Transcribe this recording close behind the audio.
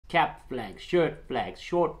cap flags, shirt flags,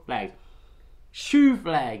 short flags, shoe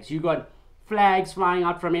flags. You got flags flying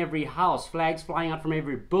out from every house, flags flying out from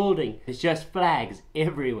every building. It's just flags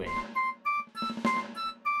everywhere.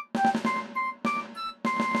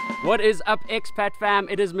 What is up, expat fam?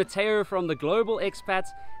 It is Mateo from the Global Expats,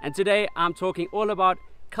 and today I'm talking all about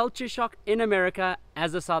culture shock in America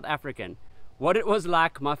as a South African. What it was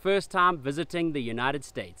like my first time visiting the United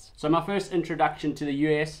States. So my first introduction to the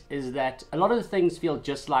US is that a lot of the things feel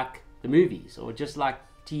just like the movies or just like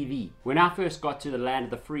TV. When I first got to the land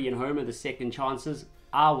of the free and home of the second chances,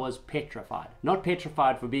 I was petrified. Not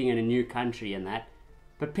petrified for being in a new country and that,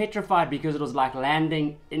 but petrified because it was like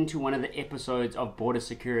landing into one of the episodes of border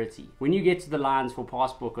security. When you get to the lines for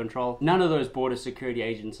passport control, none of those border security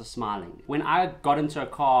agents are smiling. When I got into a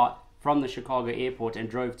car from the Chicago airport and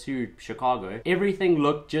drove to Chicago, everything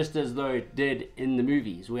looked just as though it did in the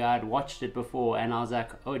movies where I'd watched it before, and I was like,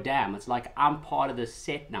 oh damn, it's like I'm part of the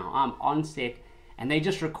set now. I'm on set and they're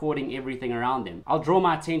just recording everything around them. I'll draw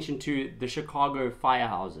my attention to the Chicago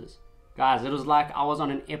firehouses. Guys, it was like I was on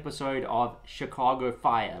an episode of Chicago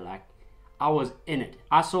Fire. Like, I was in it.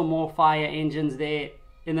 I saw more fire engines there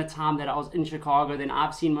in the time that I was in Chicago than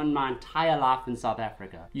I've seen in my entire life in South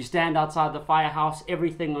Africa. You stand outside the firehouse,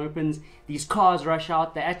 everything opens, these cars rush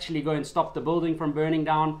out, they actually go and stop the building from burning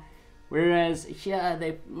down. Whereas here,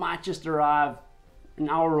 they might just arrive an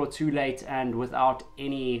hour or two late and without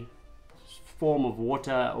any form of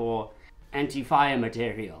water or anti-fire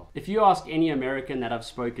material. If you ask any American that I've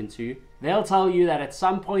spoken to, they'll tell you that at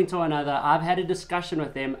some point or another I've had a discussion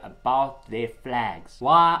with them about their flags.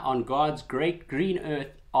 Why on God's great green earth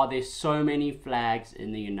are there so many flags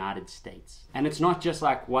in the United States? And it's not just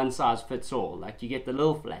like one size fits all. Like, you get the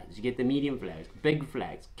little flags, you get the medium flags, big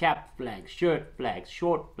flags, cap flags, shirt flags,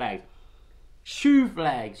 short flags, shoe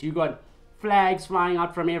flags. You got flags flying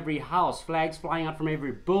out from every house, flags flying out from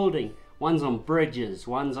every building. One's on bridges,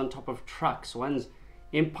 one's on top of trucks, one's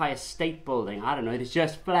Empire State Building. I don't know, there's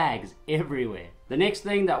just flags everywhere. The next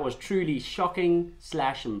thing that was truly shocking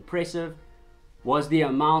 / impressive was the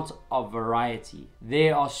amount of variety.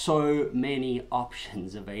 There are so many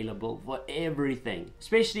options available for everything,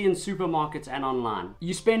 especially in supermarkets and online.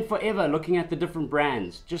 You spend forever looking at the different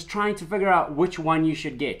brands, just trying to figure out which one you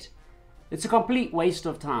should get. It's a complete waste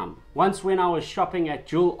of time. Once when I was shopping at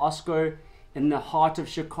Jewel Osco in the heart of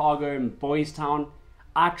Chicago in Boys Town,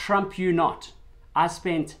 I trump you not, I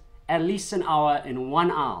spent at least an hour in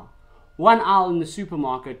one aisle in the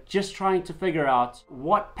supermarket just trying to figure out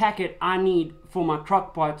what packet I need for my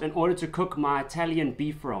crock pot in order to cook my Italian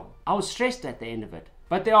beef roll. I was stressed at the end of it.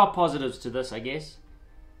 But there are positives to this, I guess.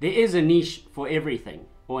 There is a niche for everything,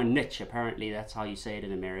 or a niche, apparently that's how you say it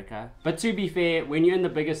in America. But to be fair, when you're in the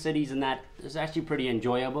bigger cities and that, it's actually pretty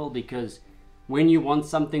enjoyable, because when you want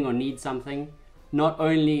something or need something, not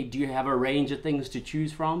only do you have a range of things to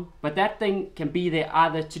choose from, but that thing can be there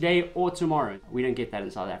either today or tomorrow. We don't get that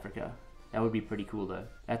in South Africa. That would be pretty cool though.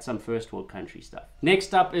 That's some first world country stuff.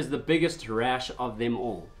 Next up is the biggest rash of them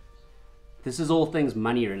all. This is all things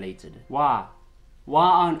money related. Why? Why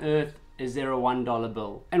on earth is there a $1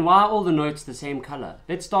 bill? And why are all the notes the same color?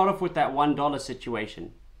 Let's start off with that $1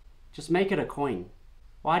 situation. Just make it a coin.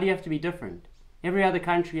 Why do you have to be different? Every other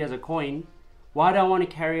country has a coin. Why do I want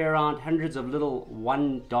to carry around hundreds of little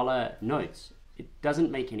 $1 notes? It doesn't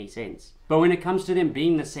make any sense. But when it comes to them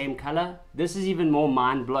being the same color, this is even more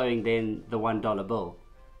mind-blowing than the $1 bill.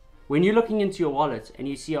 When you're looking into your wallet and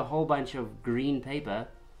you see a whole bunch of green paper,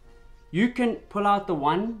 you can pull out the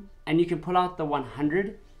 1 and you can pull out the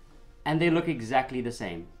 100 and they look exactly the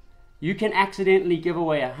same. You can accidentally give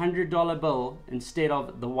away a $100 bill instead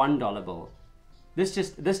of the $1 bill. This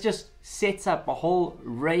just sets up a whole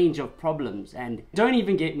range of problems, and don't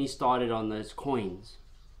even get me started on those coins.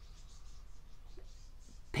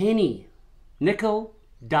 Penny, nickel,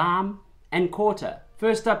 dime, and quarter.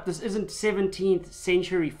 First up, this isn't 17th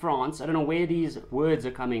century France. I don't know where these words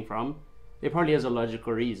are coming from. There probably is a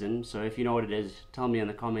logical reason, so if you know what it is, tell me in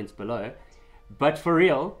the comments below. But for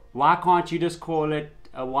real, why can't you just call it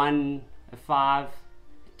a 1, a 5, a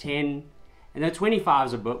 10? And the 25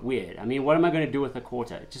 is a bit weird. I mean, what am I going to do with a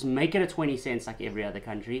quarter? Just make it a 20 cents like every other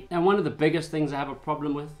country. And one of the biggest things I have a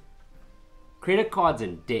problem with, credit cards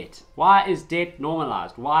and debt. Why is debt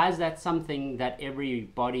normalized? Why is that something that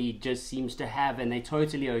everybody just seems to have and they're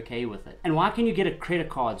totally okay with it? And why can you get a credit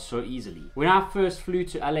card so easily? When I first flew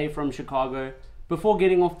to LA from Chicago, before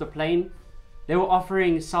getting off the plane, they were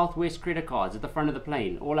offering Southwest credit cards at the front of the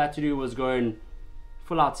plane. All I had to do was go and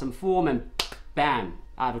fill out some form and bam,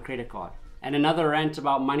 I have a credit card. And another rant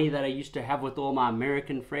about money that I used to have with all my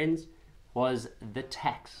American friends was the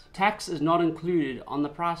tax. Tax is not included on the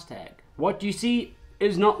price tag. What you see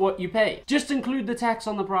is not what you pay. Just include the tax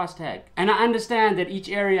on the price tag. And I understand that each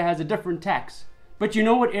area has a different tax, but you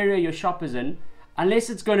know what area your shop is in. Unless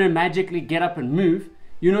it's going to magically get up and move,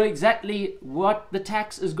 you know exactly what the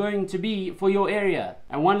tax is going to be for your area.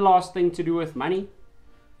 And one last thing to do with money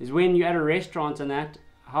is when you're at a restaurant and that,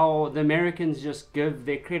 how the Americans just give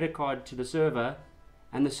their credit card to the server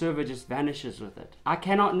and the server just vanishes with it. I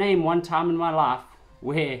cannot name one time in my life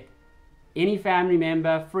where any family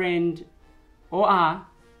member, friend, or I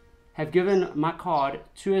have given my card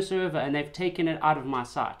to a server and they've taken it out of my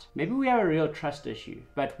sight. Maybe we have a real trust issue,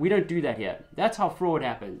 but we don't do that here. That's how fraud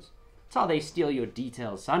happens. That's how they steal your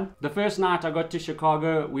details, son. The first night I got to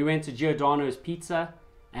Chicago, we went to Giordano's Pizza,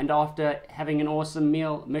 and after having an awesome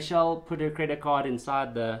meal, Michelle put her credit card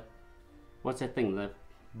inside the, what's that thing, the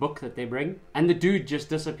book that they bring, and the dude just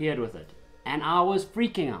disappeared with it. And I was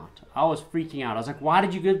freaking out. I was like, why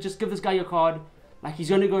did you just give this guy your card? Like he's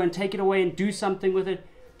going to go and take it away and do something with it.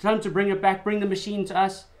 Tell him to bring it back, bring the machine to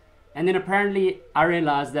us. And then apparently I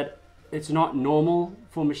realized that it's not normal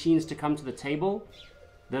for machines to come to the table,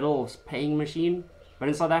 the little paying machine. But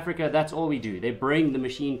in South Africa, that's all we do. They bring the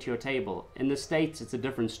machine to your table. In the States, it's a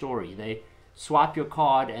different story. They swipe your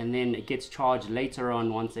card and then it gets charged later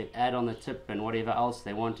on once they add on the tip and whatever else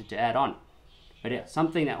they wanted to add on. But yeah,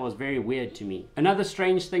 something that was very weird to me. Another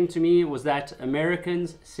strange thing to me was that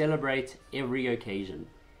Americans celebrate every occasion.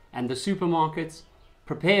 And the supermarkets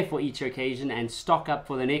prepare for each occasion and stock up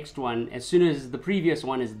for the next one as soon as the previous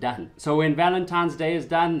one is done. So when Valentine's Day is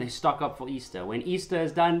done, they stock up for Easter. When Easter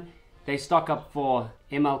is done, they stock up for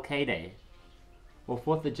MLK Day or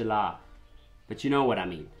 4th of July. But you know what I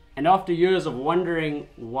mean. And after years of wondering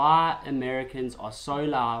why Americans are so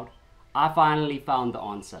loud, I finally found the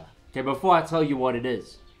answer. Okay, before I tell you what it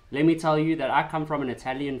is, let me tell you that I come from an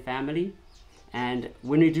Italian family, and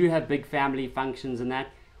when we do have big family functions and that,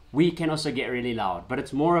 we can also get really loud, but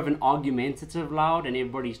it's more of an argumentative loud and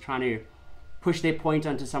everybody's trying to push their point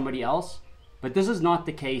onto somebody else. But this is not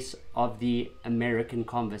the case of the American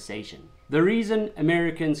conversation. The reason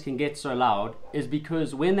Americans can get so loud is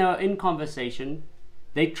because when they're in conversation,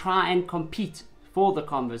 they try and compete for the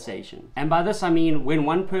conversation. And by this I mean when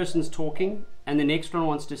one person's talking and the next one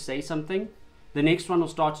wants to say something, the next one will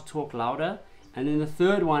start to talk louder, and then the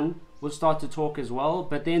third one will start to talk as well,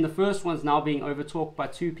 but then the first one's now being overtalked by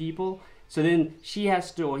two people, so then she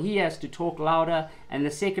has to or he has to talk louder, and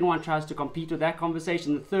the second one tries to compete with that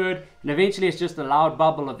conversation, the third, and eventually it's just a loud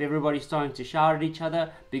bubble of everybody starting to shout at each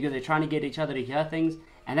other because they're trying to get each other to hear things,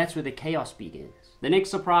 and that's where the chaos begins. The next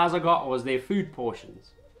surprise I got was their food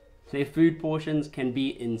portions. Their food portions can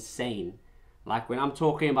be insane. Like when I'm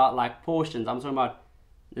talking about like portions, I'm talking about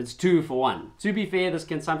it's 2 for 1. To be fair, this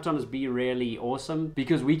can sometimes be really awesome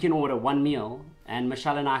because we can order one meal and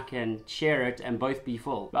Michelle and I can share it and both be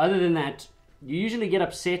full. But other than that, you usually get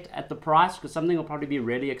upset at the price because something will probably be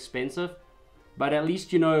really expensive. But at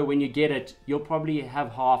least you know when you get it, you'll probably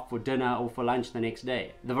have half for dinner or for lunch the next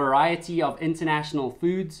day. The variety of international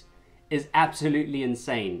foods is absolutely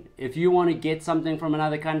insane. If you want to get something from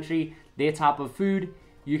another country, their type of food,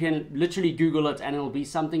 you can literally Google it and it'll be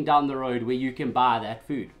something down the road where you can buy that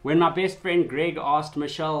food. When my best friend Greg asked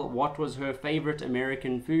Michelle what was her favorite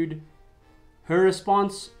American food, her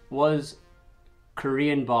response was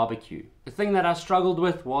Korean barbecue. The thing that I struggled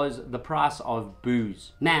with was the price of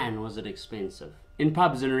booze. Man, was it expensive. In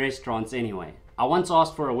pubs and restaurants anyway. I once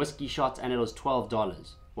asked for a whiskey shot and it was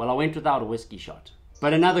 $12. Well, I went without a whiskey shot.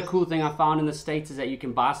 But another cool thing I found in the States is that you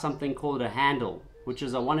can buy something called a handle, which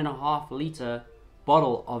is a 1.5 liter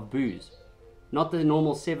bottle of booze. Not the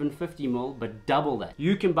normal 750 ml, but double that.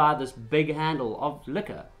 You can buy this big handle of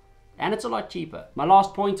liquor, and it's a lot cheaper. My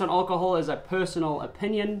last point on alcohol is a personal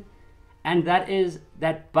opinion, and that is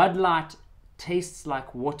that Bud Light tastes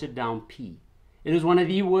like watered down pee. It is one of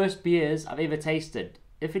the worst beers I've ever tasted,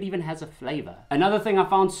 if it even has a flavor. Another thing I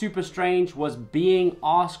found super strange was being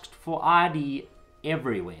asked for ID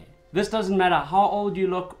everywhere. This doesn't matter how old you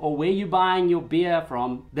look or where you're buying your beer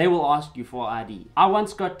from, they will ask you for ID. I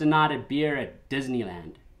once got denied a beer at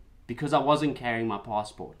Disneyland because I wasn't carrying my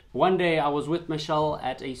passport. One day I was with Michelle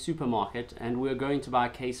at a supermarket and we were going to buy a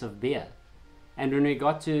case of beer. And when we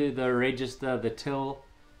got to the register, the till,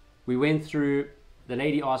 we went through, the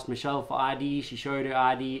lady asked Michelle for ID, she showed her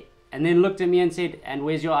ID, and then looked at me and said, "And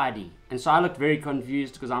where's your ID?" And so I looked very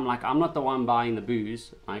confused because I'm like, I'm not the one buying the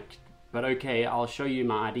booze. Like, but okay, I'll show you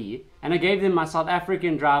my ID. And I gave them my South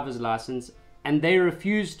African driver's license and they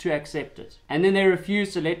refused to accept it. And then they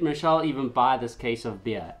refused to let Michelle even buy this case of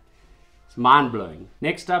beer. It's mind-blowing.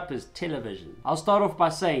 Next up is television. I'll start off by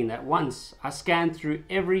saying that once I scanned through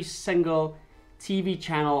every single TV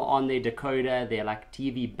channel on their decoder, their like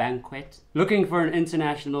TV banquet, looking for an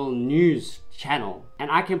international news channel. And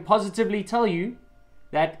I can positively tell you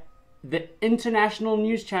that the international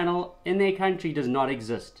news channel in their country does not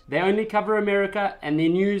exist. They only cover America and their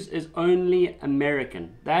news is only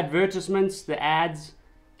American. The advertisements, the ads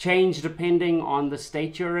change depending on the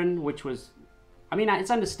state you're in, which was, I mean, it's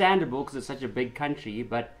understandable because it's such a big country,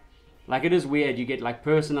 but like it is weird. You get like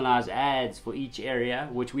personalized ads for each area,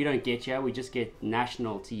 which we don't get here. We just get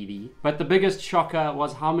national TV. But the biggest shocker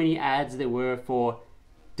was how many ads there were for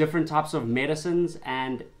different types of medicines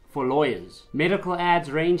and for lawyers. Medical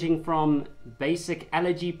ads ranging from basic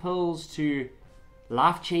allergy pills to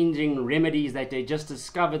life-changing remedies that they just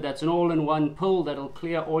discovered that's an all-in-one pill that'll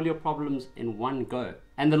clear all your problems in one go.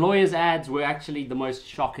 And the lawyers' ads were actually the most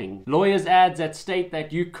shocking. Lawyers' ads that state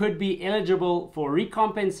that you could be eligible for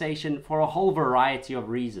recompensation for a whole variety of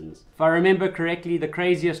reasons. If I remember correctly, the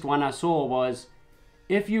craziest one I saw was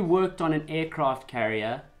if you worked on an aircraft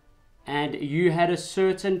carrier and you had a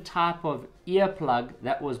certain type of earplug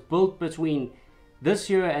that was built between this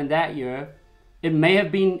year and that year, it may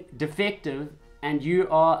have been defective and you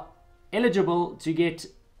are eligible to get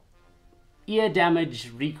ear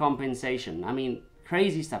damage recompensation. I mean,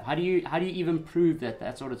 crazy stuff. How do you even prove that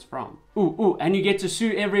that's what it's from? And you get to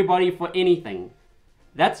sue everybody for anything.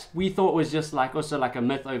 That's, we thought was just like also like a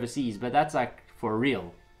myth overseas, but that's like for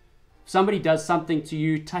real. If somebody does something to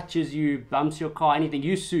you, touches you, bumps your car, anything,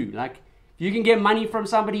 you sue. Like, if you can get money from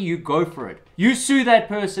somebody, you go for it. You sue that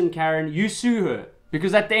person, Karen, you sue her.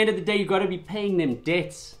 Because at the end of the day, you got to be paying them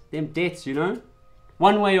debts, you know?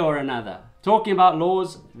 One way or another. Talking about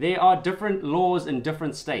laws, there are different laws in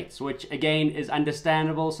different states, which again is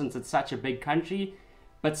understandable since it's such a big country,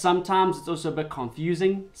 but sometimes it's also a bit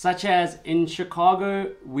confusing. Such as in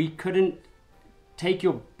Chicago, we couldn't take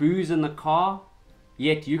your booze in the car,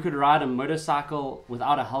 yet you could ride a motorcycle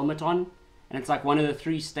without a helmet on. And it's like one of the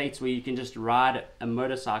 3 states where you can just ride a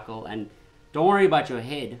motorcycle and don't worry about your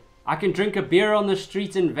head. I can drink a beer on the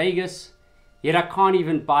streets in Vegas, yet I can't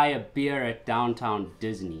even buy a beer at downtown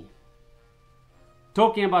Disney.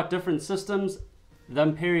 Talking about different systems, the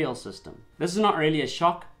imperial system. This is not really a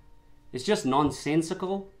shock. It's just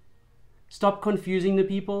nonsensical. Stop confusing the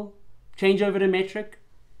people. Change over to metric.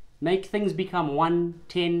 Make things become 1,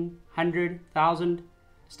 10, 100, 1,000.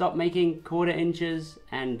 Stop making quarter inches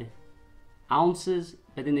and ounces,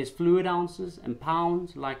 but then there's fluid ounces and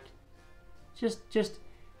pounds. Like,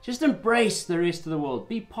 just embrace the rest of the world.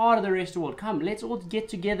 Be part of the rest of the world. Come, let's all get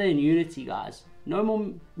together in unity, guys. No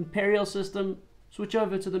more imperial system. Switch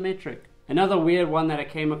over to the metric. Another weird one that I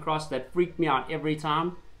came across that freaked me out every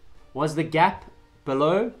time was the gap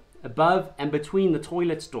below, above, and between the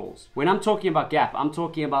toilet stalls. When I'm talking about gap, I'm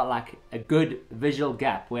talking about like a good visual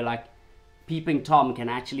gap where like peeping Tom can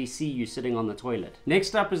actually see you sitting on the toilet.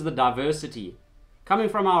 Next up is the diversity. Coming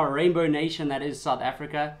from our rainbow nation that is South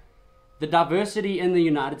Africa, the diversity in the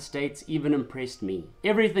United States even impressed me.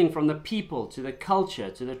 Everything from the people to the culture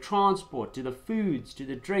to the transport to the foods to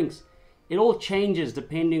the drinks, it all changes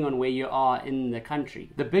depending on where you are in the country.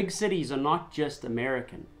 The big cities are not just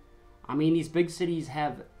American. I mean, these big cities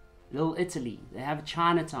have Little Italy, they have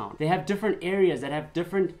Chinatown, they have different areas that have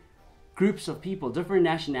different groups of people, different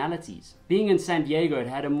nationalities. Being in San Diego, it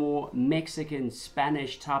had a more Mexican,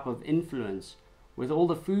 Spanish type of influence with all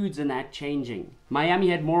the foods and that changing. Miami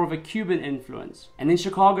had more of a Cuban influence. And then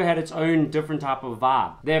Chicago had its own different type of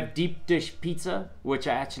vibe. They have deep dish pizza, which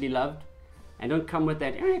I actually loved. And don't come with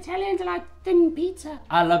that, Italians like thin pizza.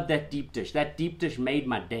 I love that deep dish. That deep dish made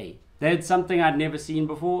my day. They had something I'd never seen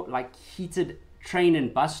before, like heated train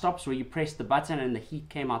and bus stops where you press the button and the heat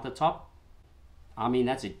came out the top. I mean,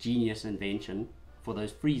 that's a genius invention for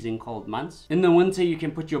those freezing cold months. In the winter, you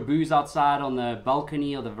can put your booze outside on the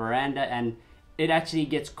balcony or the veranda and it actually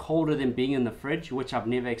gets colder than being in the fridge, which I've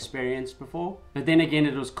never experienced before. But then again,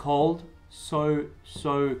 it was cold, so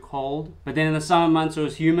cold. But then in the summer months, it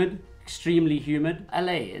was humid. Extremely humid.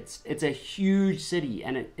 LA, it's a huge city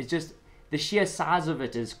and it's just, the sheer size of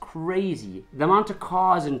it is crazy. The amount of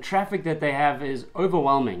cars and traffic that they have is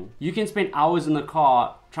overwhelming. You can spend hours in the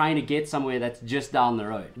car trying to get somewhere that's just down the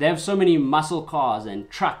road. They have so many muscle cars and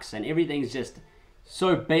trucks and everything's just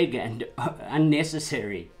so big and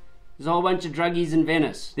unnecessary. There's a whole bunch of druggies in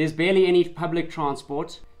Venice. There's barely any public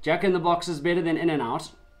transport. Jack in the Box is better than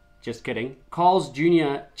In-N-Out. Just kidding. Carl's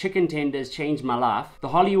Jr. chicken tenders changed my life. The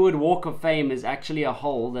Hollywood Walk of Fame is actually a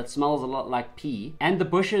hole that smells a lot like pee. And the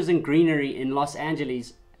bushes and greenery in Los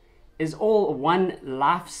Angeles is all one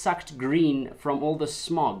life-sucked green from all the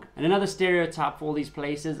smog. And another stereotype for all these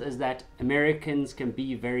places is that Americans can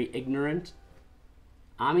be very ignorant.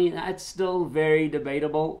 I mean, that's still very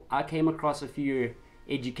debatable. I came across a few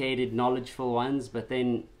educated, knowledgeful ones, but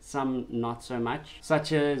then some not so much.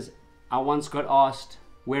 Such as, I once got asked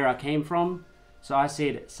where I came from, so I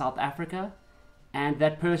said South Africa, and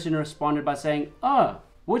that person responded by saying, "Oh,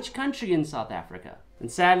 which country in South Africa?"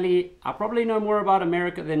 And sadly, I probably know more about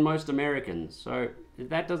America than most Americans, so if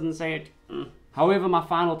that doesn't say it. However, my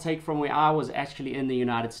final take from where I was actually in the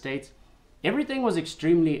United States, everything was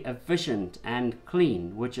extremely efficient and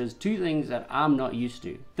clean, which is two things that I'm not used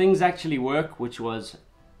to. Things actually work, which was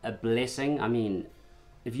a blessing. I mean,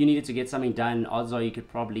 if you needed to get something done, odds are you could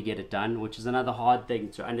probably get it done, which is another hard thing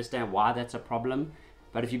to understand why that's a problem.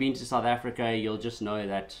 But if you've been to South Africa, you'll just know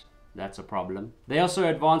that that's a problem. They also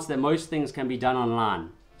advanced that most things can be done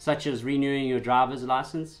online, such as renewing your driver's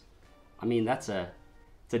license. I mean, it's a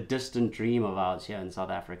distant dream of ours here in South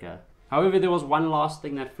Africa. However, there was one last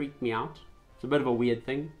thing that freaked me out. It's a bit of a weird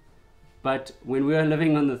thing. But when we were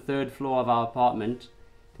living on the 3rd floor of our apartment,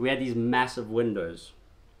 we had these massive windows.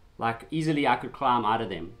 Like, easily I could climb out of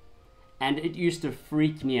them. And it used to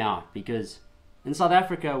freak me out because in South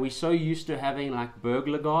Africa, we're so used to having like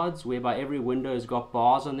burglar guards whereby every window has got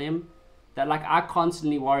bars on them that like I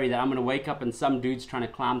constantly worry that I'm going to wake up and some dude's trying to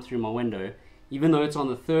climb through my window, even though it's on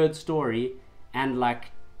the 3rd story and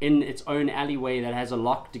like in its own alleyway that has a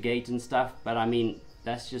locked gate and stuff. But I mean,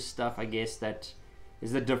 that's just stuff, I guess, that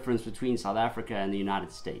is the difference between South Africa and the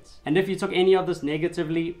United States. And if you took any of this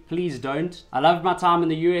negatively, please don't. I loved my time in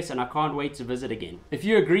the US and I can't wait to visit again. If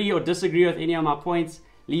you agree or disagree with any of my points,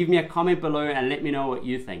 leave me a comment below and let me know what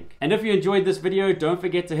you think. And if you enjoyed this video, don't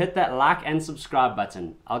forget to hit that like and subscribe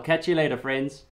button. I'll catch you later, friends.